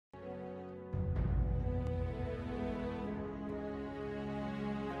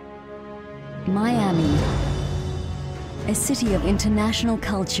Miami, a city of international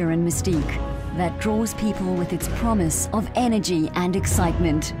culture and mystique that draws people with its promise of energy and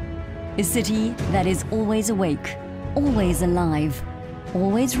excitement. A city that is always awake, always alive,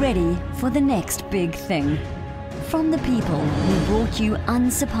 always ready for the next big thing. From the people who brought you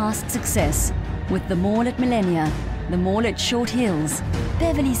unsurpassed success with the Mall at Millenia, the Mall at Short Hills,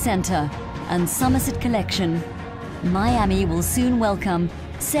 Beverly Center, and Somerset Collection, Miami will soon welcome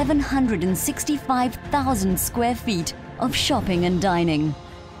 765,000 square feet of shopping and dining.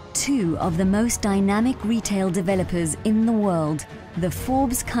 Two of the most dynamic retail developers in the world, the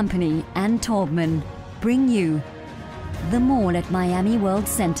Forbes Company and Taubman, bring you the Mall at Miami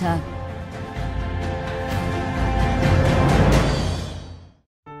Worldcenter.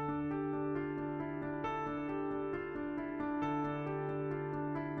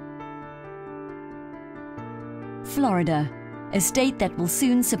 Florida, a state that will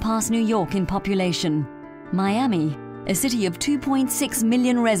soon surpass New York in population. Miami, a city of 2.6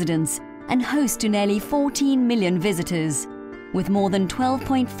 million residents and host to nearly 14 million visitors. With more than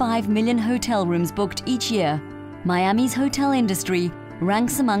 12.5 million hotel rooms booked each year, Miami's hotel industry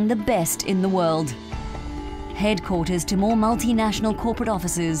ranks among the best in the world. Headquarters to more multinational corporate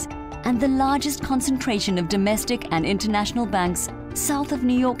offices and the largest concentration of domestic and international banks south of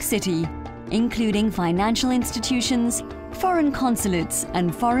New York City, including financial institutions, foreign consulates,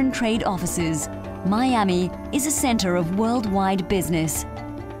 and foreign trade offices, Miami is a center of worldwide business.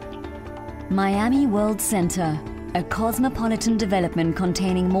 Miami Worldcenter, a cosmopolitan development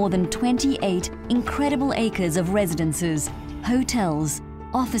containing more than 28 incredible acres of residences, hotels,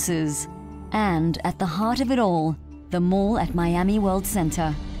 offices, and at the heart of it all, the Mall at Miami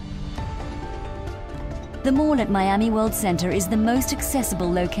Worldcenter. The Mall at Miami Worldcenter is the most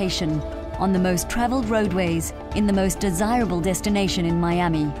accessible location on the most traveled roadways in the most desirable destination in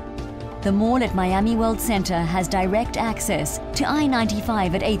Miami. The Mall at Miami Worldcenter has direct access to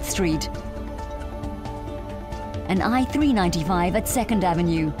I-95 at 8th Street and I-395 at 2nd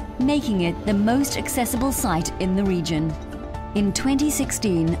Avenue, making it the most accessible site in the region. In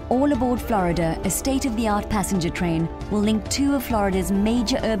 2016, All Aboard Florida, a state-of-the-art passenger train, will link two of Florida's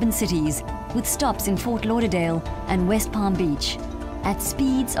major urban cities with stops in Fort Lauderdale and West Palm Beach. At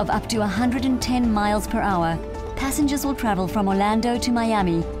speeds of up to 110 miles per hour, passengers will travel from Orlando to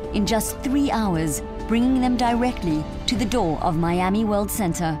Miami in just 3 hours, bringing them directly to the door of Miami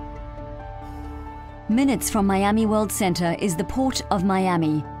Worldcenter. Minutes from Miami Worldcenter is the Port of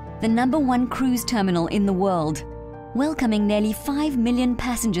Miami, the #1 cruise terminal in the world, welcoming nearly 5 million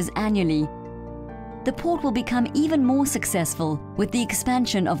passengers annually. The port will become even more successful with the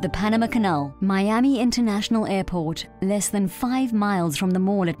expansion of the Panama Canal. Miami International Airport, less than 5 miles from the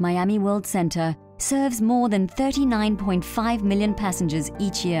Mall at Miami Worldcenter, serves more than 39.5 million passengers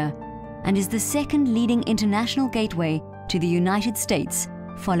each year and is the second leading international gateway to the United States,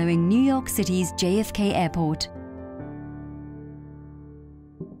 following New York City's JFK Airport.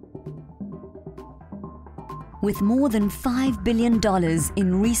 With more than $5 billion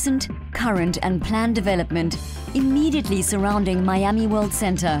in recent, current and planned development immediately surrounding Miami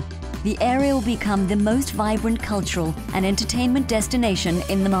Worldcenter, the area will become the most vibrant cultural and entertainment destination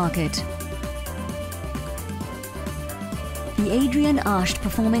in the market. The Adrian Arsht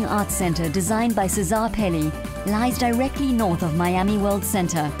Performing Arts Center, designed by Cesar Pelli, lies directly north of Miami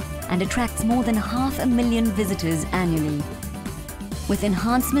Worldcenter and attracts more than 500,000 visitors annually. With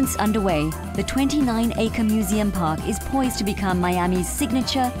enhancements underway, the 29-acre museum park is poised to become Miami's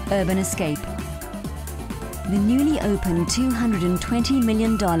signature urban escape. The newly opened $220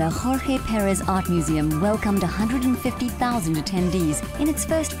 million Jorge Perez Art Museum welcomed 150,000 attendees in its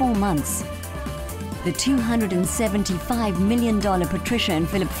first 4 months. The $275 million Patricia and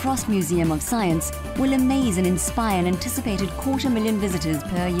Philip Frost Museum of Science will amaze and inspire an anticipated 250,000 visitors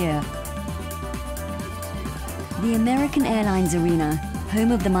per year. The American Airlines Arena,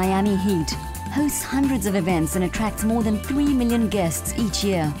 home of the Miami Heat, hosts hundreds of events and attracts more than 3 million guests each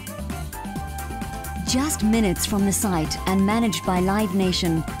year. Just minutes from the site and managed by Live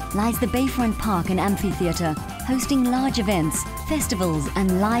Nation lies the Bayfront Park and Amphitheater, hosting large events, festivals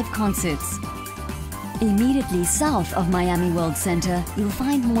and live concerts. Immediately south of Miami Worldcenter, you'll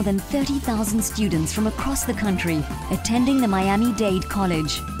find more than 30,000 students from across the country attending the Miami-Dade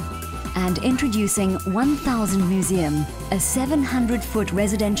College. And introducing 1000 Museum, a 700-foot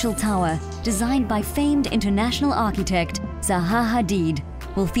residential tower designed by famed international architect Zaha Hadid,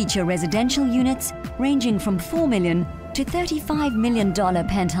 will feature residential units ranging from $4 million to $35 million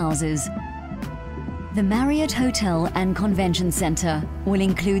penthouses. The Marriott Hotel and Convention Center will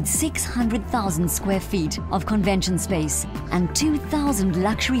include 600,000 square feet of convention space and 2,000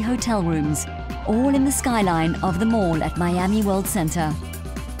 luxury hotel rooms, all in the skyline of the mall at Miami Worldcenter.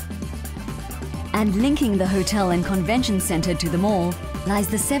 And linking the hotel and convention center to the mall lies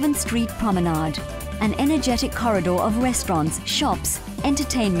the 7th Street Promenade, an energetic corridor of restaurants, shops,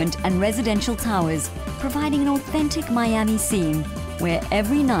 entertainment and residential towers, providing an authentic Miami scene where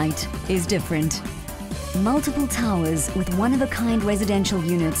every night is different. Multiple towers with one-of-a-kind residential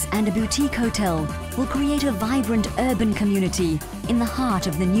units and a boutique hotel will create a vibrant urban community in the heart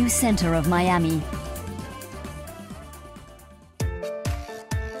of the new center of Miami.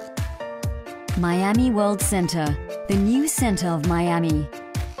 Miami Worldcenter, the new center of Miami.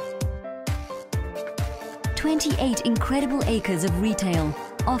 28 incredible acres of retail,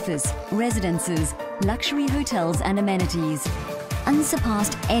 office, residences, luxury hotels and amenities,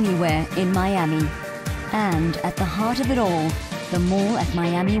 unsurpassed anywhere in Miami. And at the heart of it all, the mall at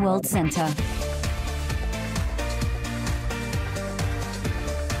Miami Worldcenter.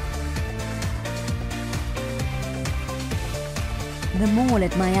 The mall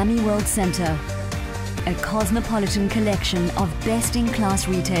at Miami Worldcenter, a cosmopolitan collection of best-in-class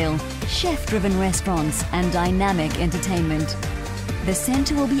retail, chef-driven restaurants and dynamic entertainment. The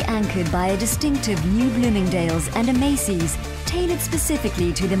center will be anchored by a distinctive new Bloomingdale's and a Macy's, tailored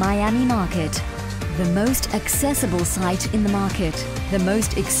specifically to the Miami market. The most accessible site in the market, the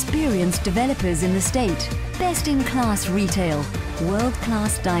most experienced developers in the state, best-in-class retail,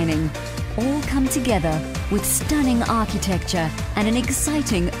 world-class dining, all come together with stunning architecture and an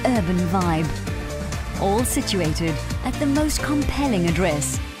exciting urban vibe. All situated at the most compelling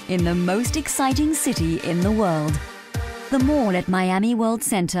address in the most exciting city in the world. The mall at Miami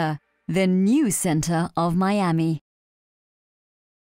Worldcenter, the new center of Miami.